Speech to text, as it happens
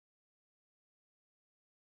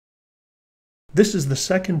This is the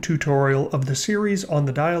second tutorial of the series on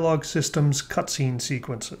the dialogue system's cutscene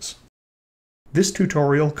sequences. This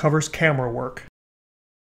tutorial covers camera work.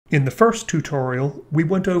 In the first tutorial, we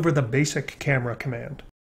went over the basic camera command.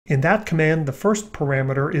 In that command, the first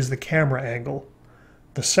parameter is the camera angle,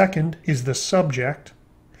 the second is the subject,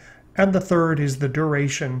 and the third is the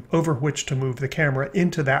duration over which to move the camera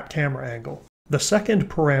into that camera angle. The second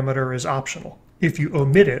parameter is optional. If you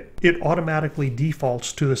omit it, it automatically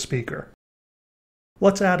defaults to the speaker.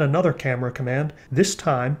 Let's add another camera command, this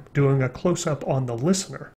time doing a close-up on the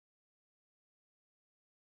listener.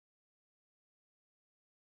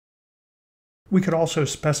 We could also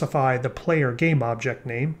specify the player game object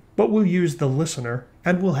name, but we'll use the listener,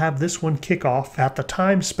 and we'll have this one kick off at the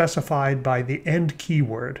time specified by the end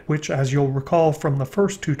keyword, which, as you'll recall from the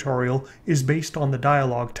first tutorial, is based on the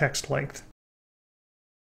dialogue text length.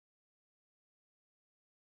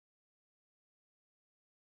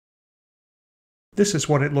 This is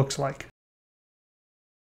what it looks like.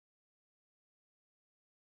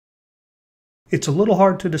 It's a little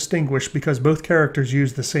hard to distinguish because both characters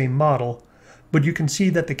use the same model, but you can see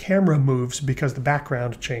that the camera moves because the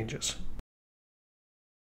background changes.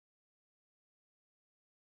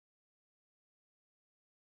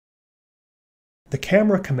 The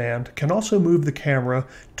camera command can also move the camera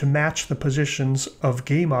to match the positions of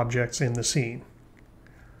game objects in the scene.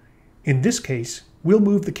 In this case, we'll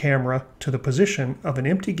move the camera to the position of an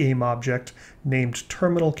empty game object named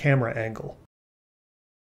terminal camera angle.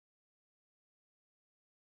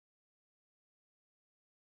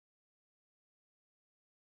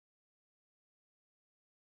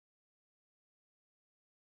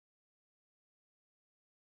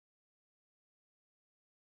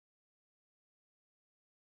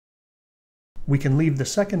 We can leave the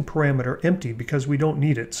second parameter empty because we don't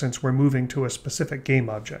need it since we're moving to a specific game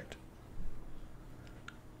object.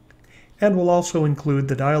 And we'll also include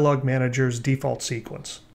the Dialog Manager's default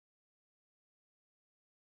sequence.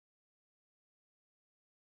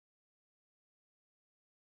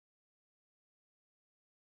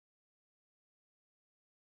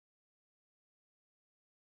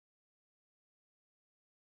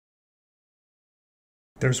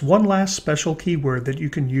 There's one last special keyword that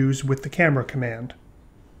you can use with the camera command.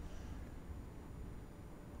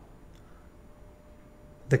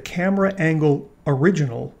 The camera angle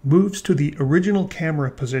original moves to the original camera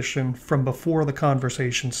position from before the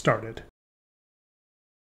conversation started.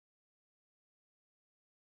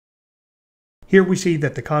 Here we see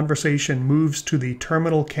that the conversation moves to the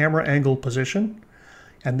terminal camera angle position,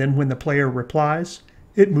 and then when the player replies,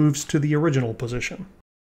 it moves to the original position.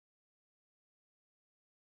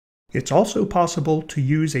 It's also possible to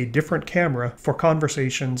use a different camera for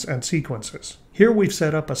conversations and sequences. Here we've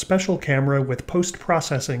set up a special camera with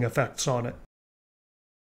post-processing effects on it.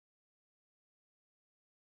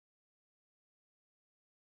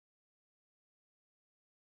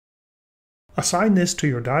 Assign this to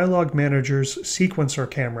your Dialog Manager's Sequencer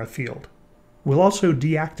Camera field. We'll also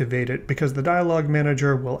deactivate it because the Dialog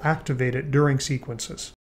Manager will activate it during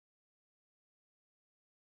sequences.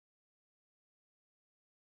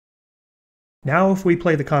 Now if we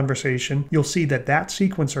play the conversation, you'll see that that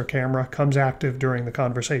sequencer camera comes active during the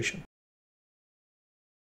conversation.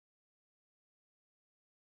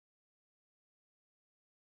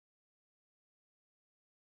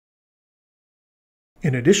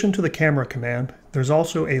 In addition to the camera command, there's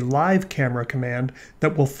also a live camera command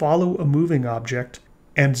that will follow a moving object,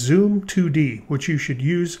 and zoom 2D, which you should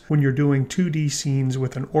use when you're doing 2D scenes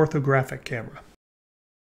with an orthographic camera.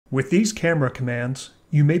 With these camera commands,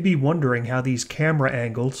 you may be wondering how these camera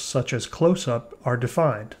angles, such as close-up, are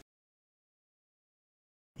defined.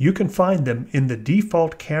 You can find them in the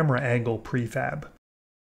default camera angle prefab.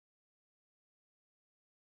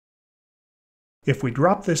 If we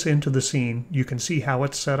drop this into the scene, you can see how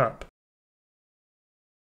it's set up.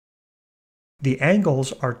 The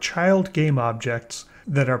angles are child game objects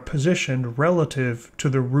that are positioned relative to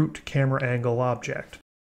the root camera angle object.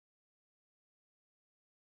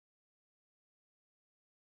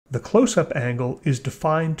 The close-up angle is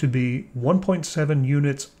defined to be 1.7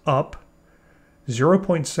 units up,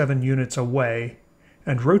 0.7 units away,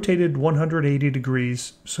 and rotated 180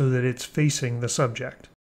 degrees so that it's facing the subject.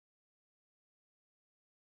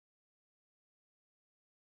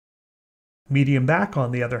 Medium back,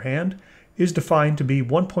 on the other hand, is defined to be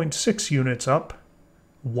 1.6 units up,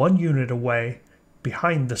 1 unit away,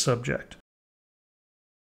 behind the subject.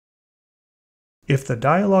 If the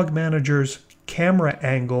Dialog Manager's Camera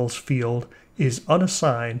Angles field is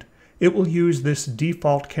unassigned, it will use this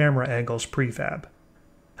default camera angles prefab.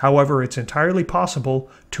 However, it's entirely possible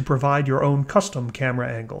to provide your own custom camera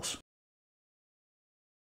angles.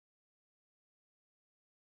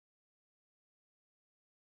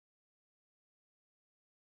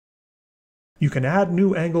 You can add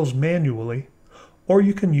new angles manually, or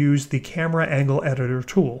you can use the Camera Angle Editor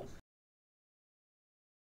tool.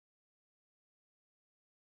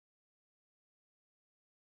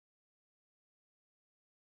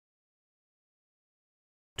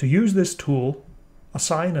 To use this tool,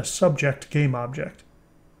 assign a subject game object.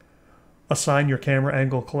 Assign your camera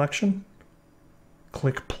angle collection.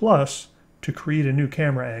 Click plus to create a new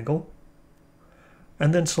camera angle,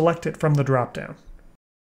 and then select it from the drop-down.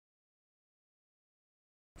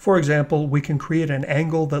 For example, we can create an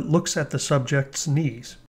angle that looks at the subject's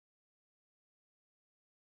knees.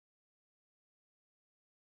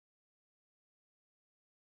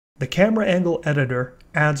 The Camera Angle Editor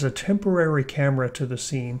adds a temporary camera to the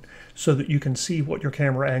scene so that you can see what your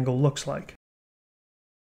camera angle looks like.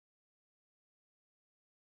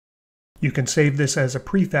 You can save this as a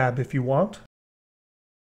prefab if you want,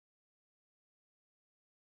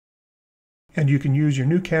 and you can use your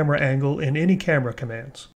new camera angle in any camera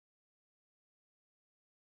commands.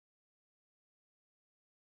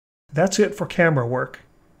 That's it for camera work.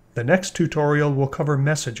 The next tutorial will cover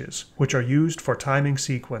messages, which are used for timing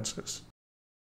sequences.